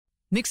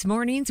Mixed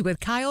Mornings with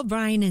Kyle,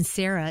 Brian, and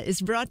Sarah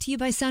is brought to you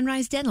by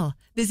Sunrise Dental.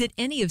 Visit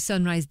any of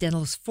Sunrise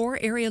Dental's 4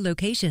 area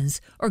locations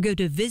or go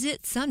to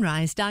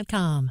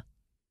visitsunrise.com.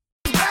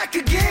 Back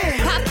again.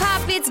 Pop,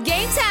 pop, it's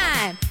game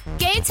time.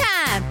 Game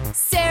time.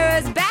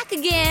 Sarah's back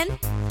again.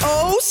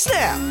 Oh,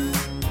 snap.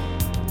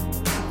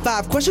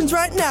 5 questions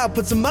right now.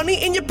 Put some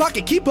money in your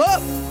pocket. Keep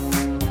up.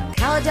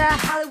 College or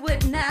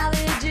Hollywood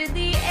knowledge in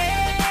the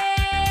air.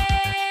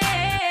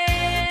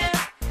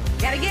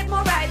 Gotta get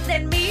more right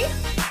than me.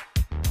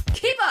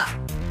 Keep up.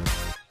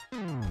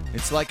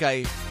 It's like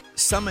I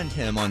summoned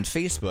him on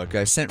Facebook.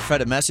 I sent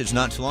Fred a message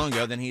not too long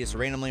ago. Then he is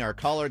randomly our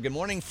caller. Good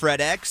morning,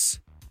 Fred X.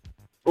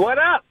 What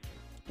up?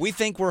 We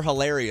think we're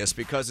hilarious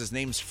because his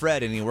name's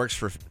Fred and he works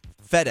for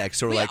FedEx.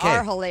 So we're We like, are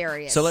hey,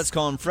 hilarious. so let's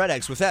call him Fred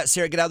X. With that,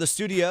 Sarah, get out of the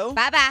studio.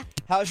 Bye-bye.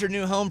 How's your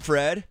new home,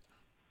 Fred?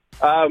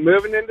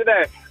 Moving in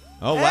today.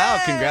 Oh, wow.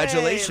 Hey,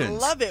 Congratulations.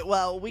 Love it.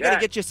 Well, we got to Yeah.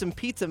 get you some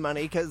pizza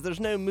money because there's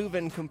no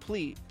move-in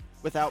complete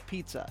without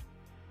pizza.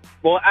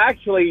 Well,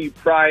 actually,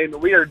 Brian,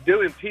 we are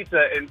doing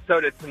pizza and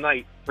soda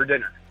tonight for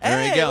dinner.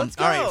 There you Hey, go. let's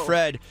All right, go.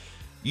 Fred,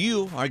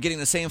 you are getting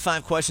the same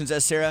 5 questions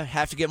as Sarah.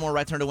 Have to get more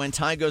right turn to win.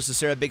 Tie goes to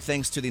Sarah. Big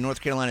thanks to the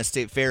North Carolina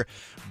State Fair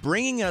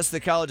bringing us the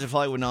College of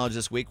Hollywood Knowledge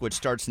this week, which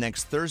starts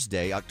next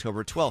Thursday,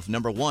 October 12th.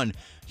 Number 1,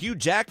 Hugh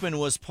Jackman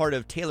was part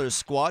of Taylor's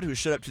squad who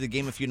showed up to the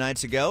game a few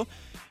nights ago.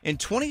 In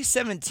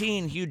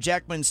 2017, Hugh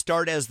Jackman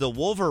starred as the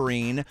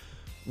Wolverine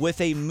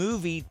with a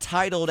movie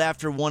titled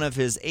after one of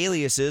his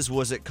aliases.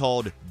 Was it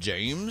called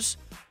James,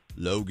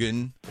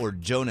 Logan, or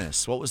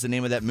Jonas? What was the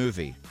name of that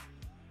movie?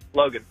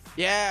 Logan.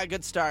 Yeah,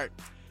 good start.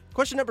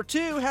 Question number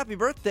 2, happy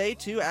birthday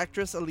to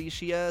actress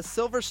Alicia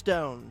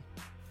Silverstone.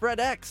 Fred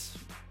X,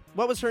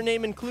 what was her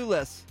name in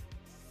Clueless?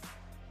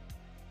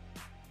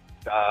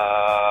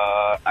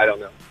 I don't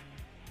know.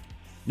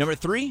 Number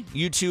 3,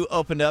 U2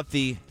 opened up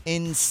the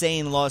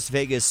insane Las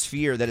Vegas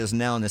Sphere that is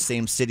now in the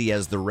same city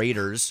as the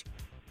Raiders.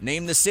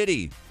 Name the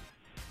city.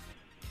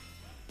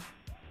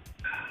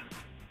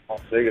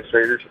 Las Vegas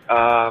Raiders.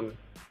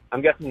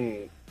 I'm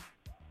guessing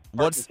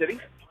Carson City.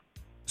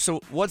 So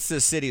what's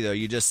the city, though?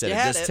 You just said You it.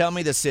 had Just it. tell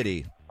me the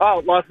city.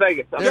 Oh, Las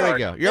Vegas. I'm There we sorry.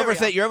 go. There we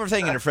go. You're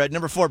overthinking it, Fred.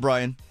 Number 4,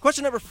 Brian.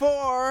 Question number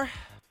 4,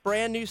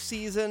 brand new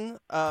season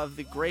of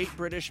the Great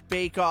British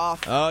Bake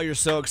Off. Oh, you're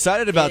so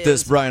excited about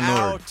this, is Brian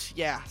Lord. out.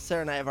 Yeah,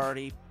 Sarah and I have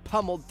already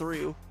pummeled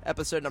through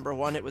episode number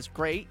 1. It was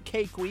great.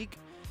 Cake Week.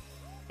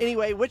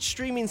 Anyway, which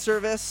streaming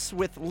service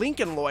with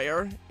Lincoln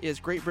Lawyer is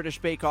Great British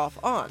Bake Off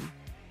on?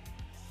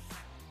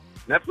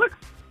 Netflix?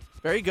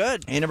 Very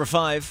good. And number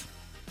 5,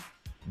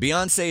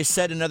 Beyonce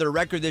set another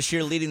record this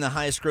year, leading the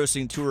highest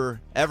grossing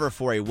tour ever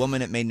for a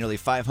woman. It made nearly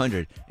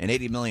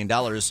 $580 million.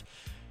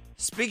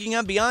 Speaking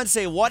of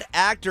Beyonce, what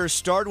actor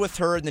starred with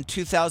her in the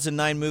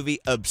 2009 movie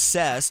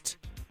Obsessed?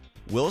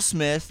 Will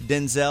Smith,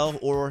 Denzel,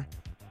 or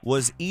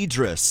was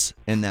Idris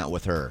in that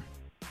with her?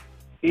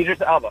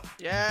 Idris Elba.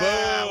 Yeah,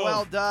 Boom.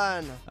 well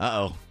done.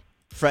 Uh-oh.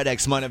 Fred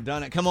X might have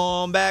done it. Come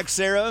on back,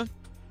 Sarah.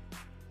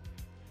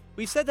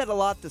 We've said that a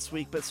lot this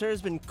week, but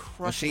Sarah's been Well,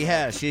 crushing she it.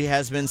 has. She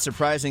has been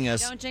surprising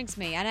us. Don't jinx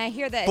me. And I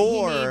hear that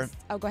 4. he needs...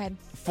 Oh, go ahead.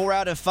 4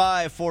 out of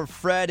 5 for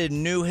Fred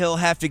and New Hill.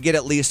 Have to get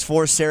at least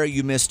 4. Sarah,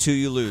 you miss 2,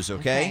 you lose,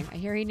 okay? I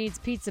hear he needs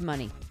pizza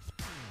money.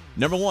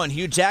 Number 1,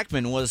 Hugh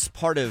Jackman was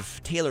part of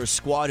Taylor's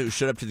squad who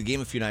showed up to the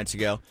game a few nights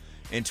ago.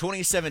 In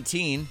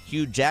 2017,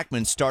 Hugh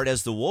Jackman starred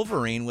as the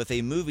Wolverine with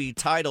a movie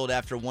titled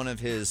after one of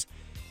his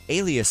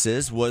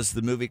aliases. Was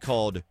the movie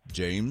called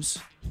James,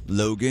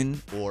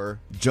 Logan, or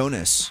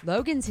Jonas?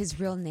 Logan's his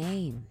real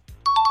name.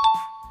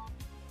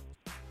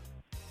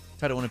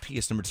 Title one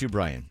apiece. Number 2,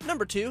 Brian.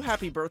 Number 2,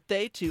 happy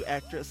birthday to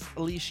actress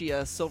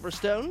Alicia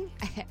Silverstone.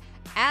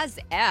 As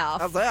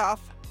F. How's that?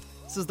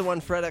 This is the one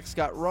Fred X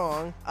got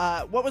wrong.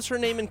 What was her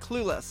name in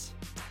Clueless?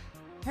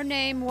 Her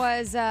name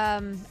was,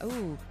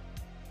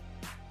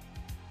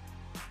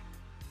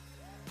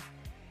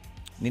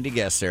 Need to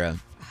guess, Sarah.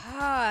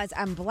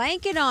 I'm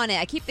blanking on it.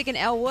 I keep thinking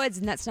Elle Woods,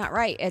 and that's not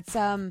right. It's,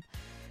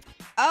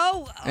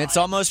 It's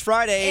almost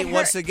Friday. It hurt.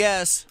 What's the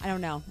guess? I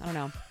don't know.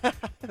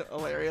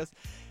 Hilarious.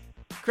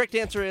 Correct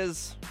answer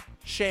is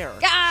Cher.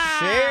 Ah!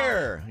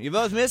 Cher. You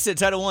both missed it.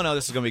 Title 1. Oh,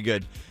 this is going to be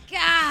good.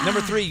 Ah!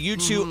 Number 3,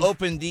 U2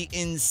 opened the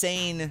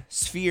insane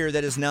sphere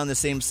that is now in the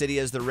same city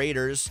as the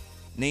Raiders.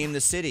 Name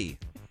the city.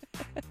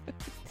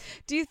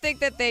 Do you think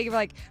that they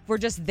were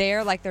just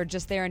there, like they're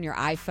just there on your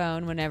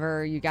iPhone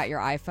whenever you got your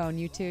iPhone,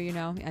 you two,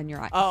 and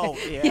your Oh,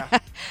 yeah.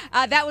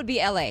 that would be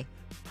LA.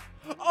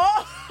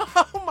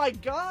 Oh, my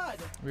God.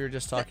 We were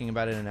just talking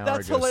about it an hour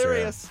That's ago,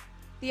 hilarious.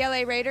 The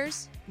LA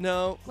Raiders?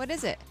 No. What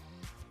is it?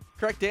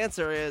 Correct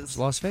answer is It's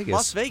Las Vegas.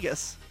 Las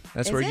Vegas.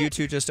 That's Is where it?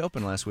 U2 just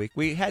opened last week.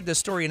 We had this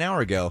story an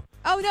hour ago.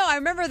 Oh, no, I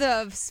remember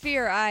the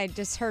Sphere. I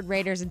just heard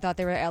Raiders and thought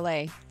they were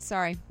LA.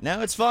 Sorry.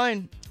 Now it's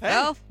fine. Hey,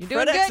 Well, you're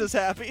doing Fred X good. is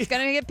happy. It's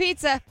going to get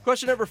pizza.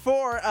 Question number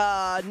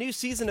 4, new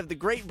season of the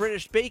Great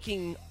British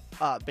Baking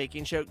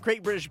Show,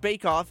 Great British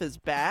Bake Off is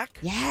back.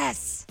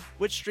 Yes.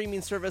 Which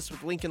streaming service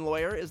with Lincoln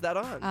Lawyer is that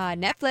on?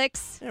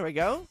 Netflix. There we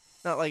go.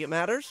 Not like it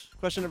matters.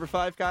 Question number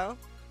 5, Kyle.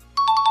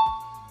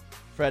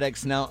 Fred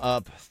X now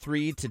up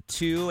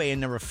 3-2.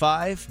 And number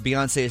 5,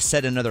 Beyonce has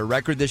set another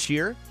record this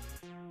year,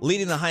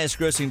 leading the highest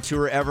grossing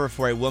tour ever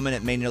for a woman.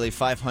 It made nearly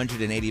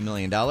 $580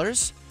 million.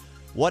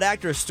 What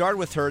actor starred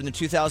with her in the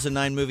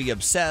 2009 movie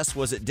Obsessed?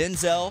 Was it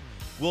Denzel,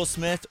 Will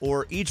Smith,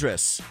 or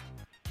Idris?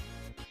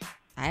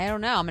 I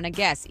don't know. I'm going to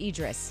guess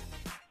Idris.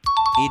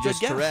 Idris,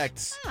 Good guess.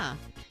 correct. Huh.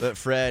 But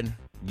Fred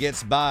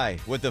gets by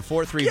with a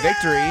 4-3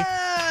 victory.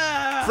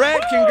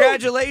 Fred,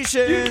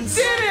 congratulations.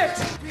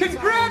 Thank you.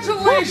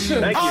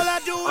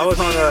 I was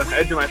on the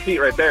edge of my seat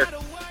right there.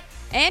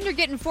 And you're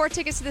getting 4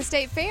 tickets to the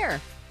state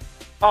fair.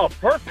 Oh,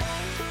 perfect.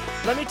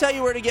 Let me tell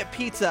you where to get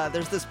pizza.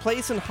 There's this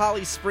place in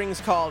Holly Springs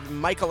called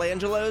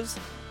Michelangelo's.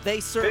 They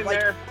serve Been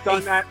there,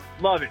 done that,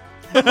 love it.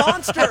 the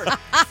monster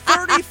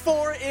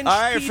 34-inch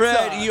All right, pizza.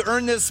 Fred, you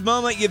earned this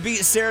moment. You beat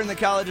Sarah in the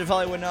College of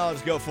Hollywood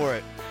Knowledge. Go for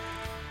it.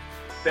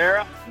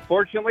 Sarah,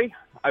 unfortunately,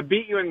 I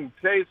beat you in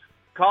today's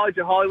College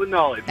of Hollywood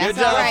Knowledge. That's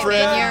Good all job, right,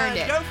 Fred. man. You earned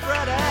it. Go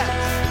Fred X.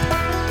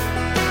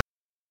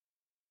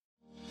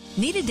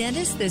 Need a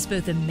dentist that's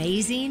both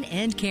amazing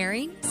and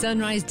caring?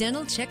 Sunrise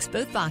Dental checks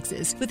both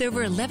boxes with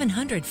over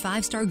 1,100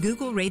 5-star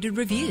Google-rated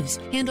reviews.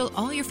 Handle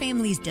all your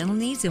family's dental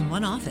needs in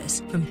one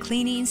office, from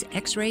cleanings,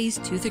 x-rays,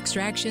 tooth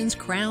extractions,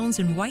 crowns,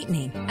 and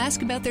whitening.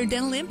 Ask about their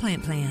dental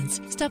implant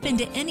plans. Stop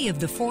into any of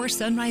the 4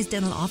 Sunrise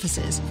Dental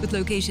offices with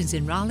locations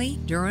in Raleigh,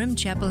 Durham,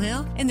 Chapel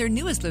Hill, and their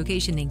newest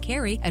location in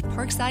Cary at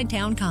Parkside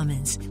Town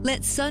Commons.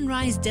 Let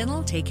Sunrise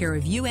Dental take care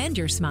of you and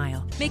your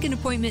smile. Make an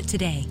appointment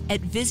today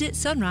at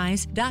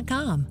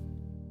visitsunrise.com.